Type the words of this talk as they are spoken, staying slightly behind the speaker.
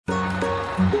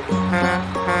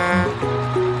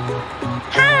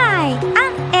Hi,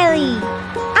 I'm Ellie.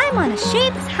 I'm on a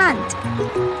shapes hunt.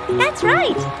 That's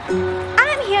right.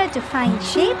 I'm here to find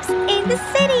shapes in the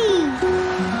city.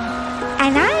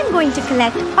 And I'm going to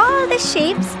collect all the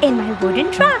shapes in my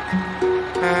wooden truck.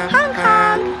 Honk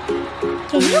honk.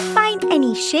 Can you find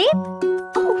any shape?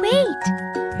 Oh wait,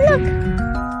 look.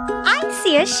 I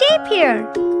see a shape here.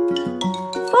 4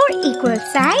 equal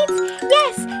sides.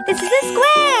 Yes, this is a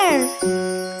square.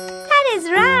 That is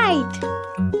right.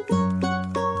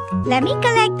 Let me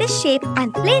collect the shape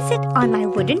and place it on my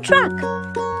wooden truck.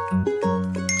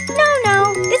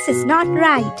 No, this is not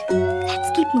right. Let's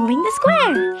keep moving the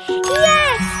square.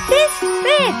 Yes, this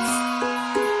fits.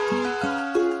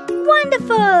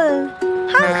 Wonderful.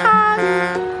 Honk honk.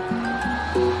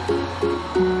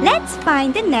 Let's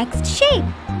find the next shape.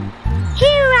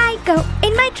 Here I go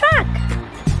in my truck.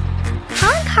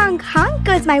 Honk honk honk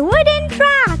goes my wooden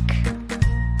truck.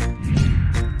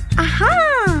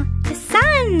 Aha! The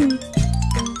sun.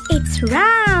 It's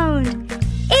round.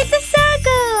 It's a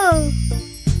circle.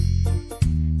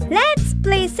 Let's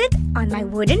place it on my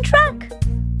wooden truck.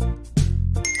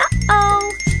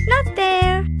 Uh-oh, not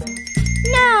there.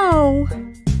 No.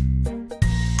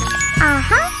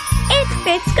 Aha, it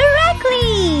fits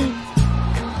correctly.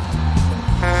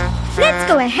 Let's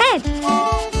go ahead.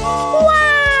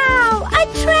 Wow, a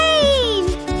train.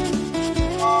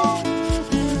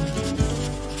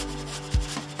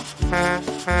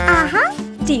 Aha,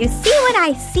 do you see what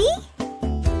I see?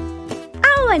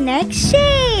 Our next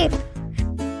shape.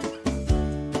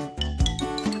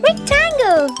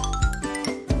 Rectangle.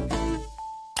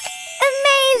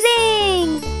 Amazing!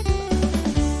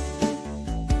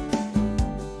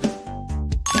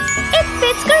 It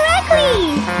fits correctly!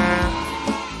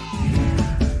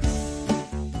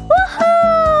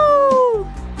 Woohoo!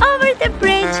 Over the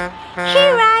bridge.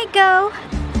 Here I go.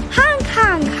 Honk,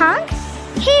 honk, honk.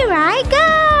 Here I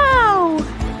go.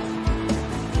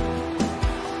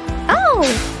 Oh,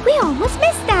 we almost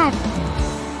missed that.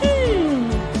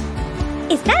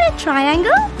 Is that a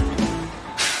triangle?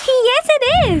 Yes, it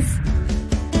is.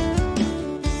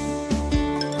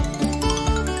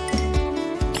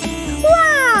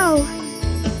 Wow!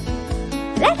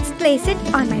 Let's place it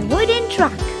on my wooden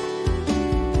truck.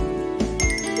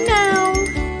 No.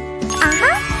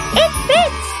 Aha! It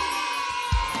fits!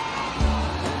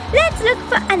 Let's look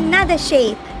for another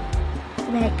shape.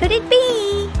 Where could it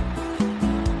be?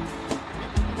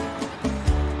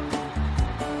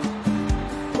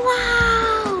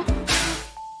 Wow!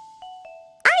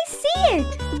 I see it!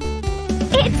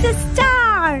 It's a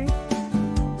star!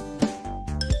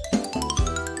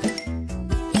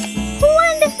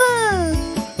 Wonderful!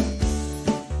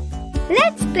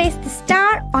 Let's place the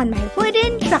star on my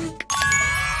wooden truck.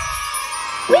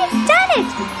 We've done it!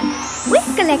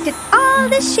 We've collected all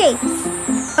the shapes.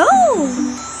 Oh!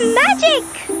 Magic!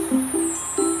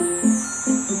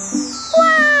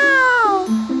 Wow!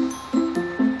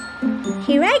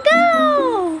 Here I go!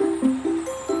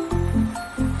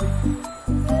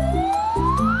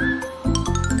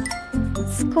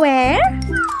 Square.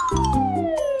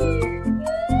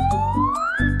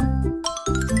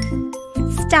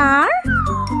 Star.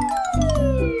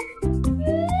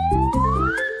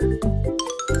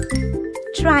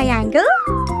 Triangle.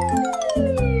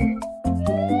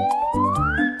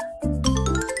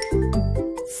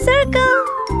 Circle.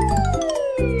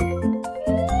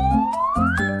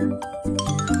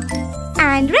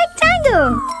 And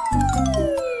rectangle.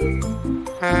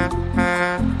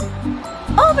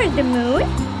 Over the moon,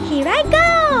 here I go.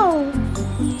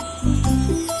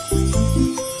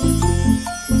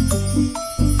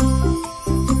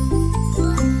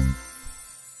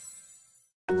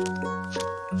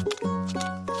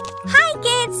 Hi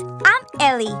kids, I'm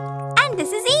Ellie and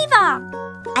this is Eva.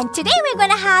 And today we're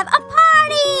going to have a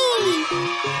party.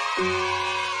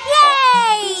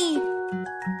 Yay!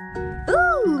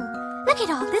 Ooh, look at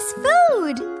all this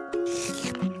food.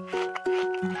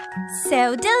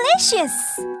 So delicious!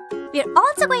 We're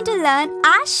also going to learn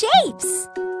our shapes.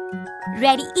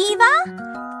 Ready, Eva?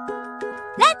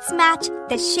 Let's match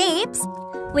the shapes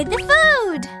with the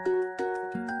food.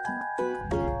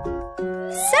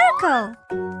 Circle.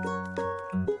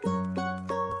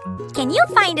 Can you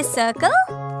find a circle?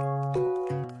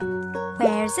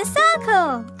 Where's a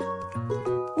circle?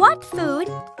 What food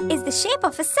is the shape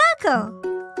of a circle?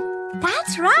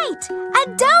 That's right, a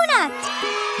donut!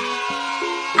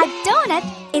 A donut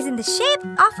is in the shape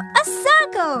of a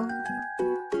circle.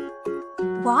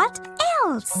 What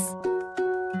else?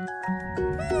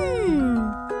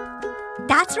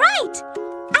 That's right,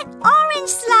 an orange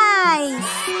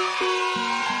slice.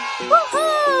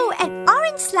 Woohoo! An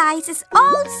orange slice is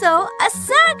also a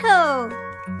circle.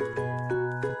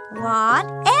 What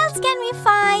else can we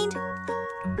find?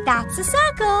 That's a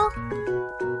circle.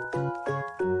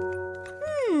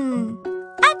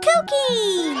 A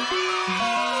cookie.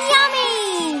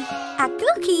 Yummy! A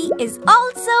cookie is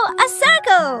also a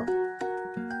circle.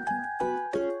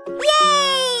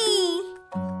 Yay!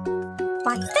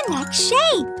 What's the next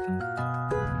shape?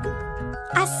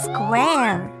 A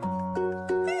square.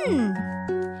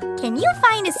 Can you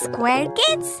find a square,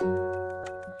 kids?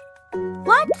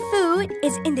 What food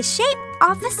is in the shape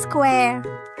of a square?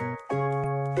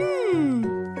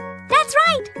 That's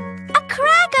right! A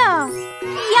cracker!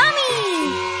 Yummy!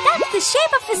 That's the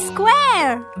shape of a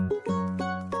square.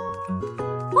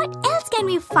 What else can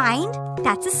we find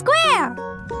that's a square?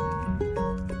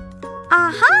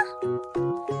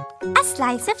 A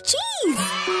slice of cheese.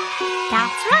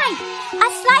 That's right. A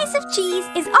slice of cheese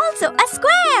is also a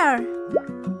square.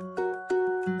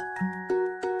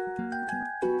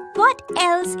 What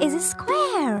else is a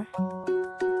square?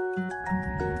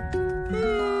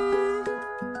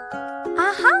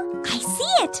 I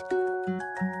see it.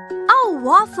 A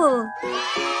waffle.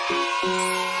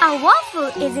 A waffle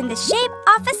is in the shape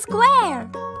of a square.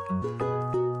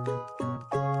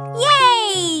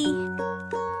 Yay!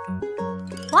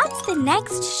 What's the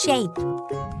next shape?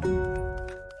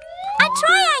 A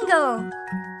triangle.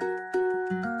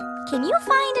 Can you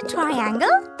find a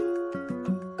triangle?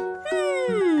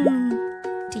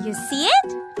 Do you see it?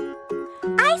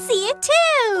 I see it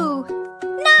too.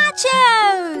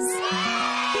 Nachos.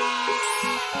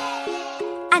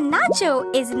 A nacho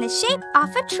is in the shape of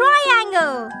a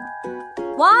triangle.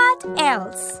 What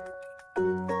else?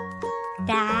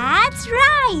 That's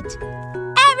right!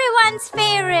 Everyone's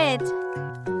favorite!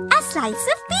 A slice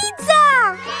of pizza!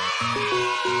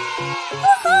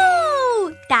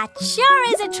 Woohoo! That sure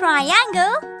is a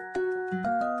triangle!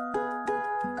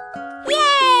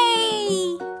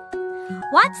 Yay!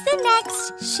 What's the next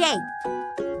shape?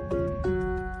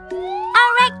 A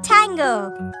rectangle.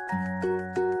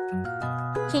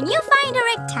 Can you find a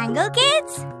rectangle,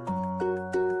 kids?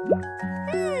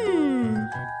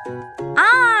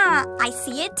 I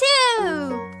see it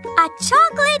too. A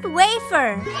chocolate wafer.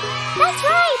 That's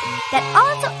right. That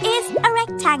also is a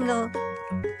rectangle.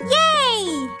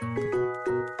 Yay!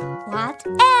 What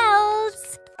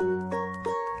else?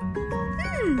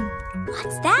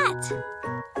 What's that?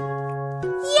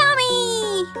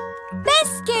 Yummy!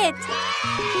 Biscuit.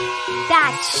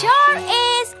 That sure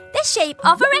is the shape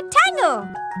of a rectangle.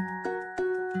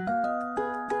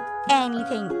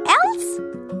 Anything else?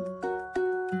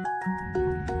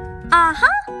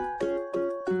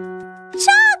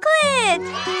 Chocolate!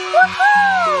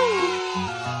 Woohoo!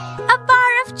 A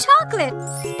bar of chocolate.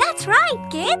 That's right,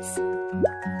 kids.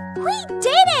 We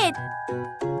did it!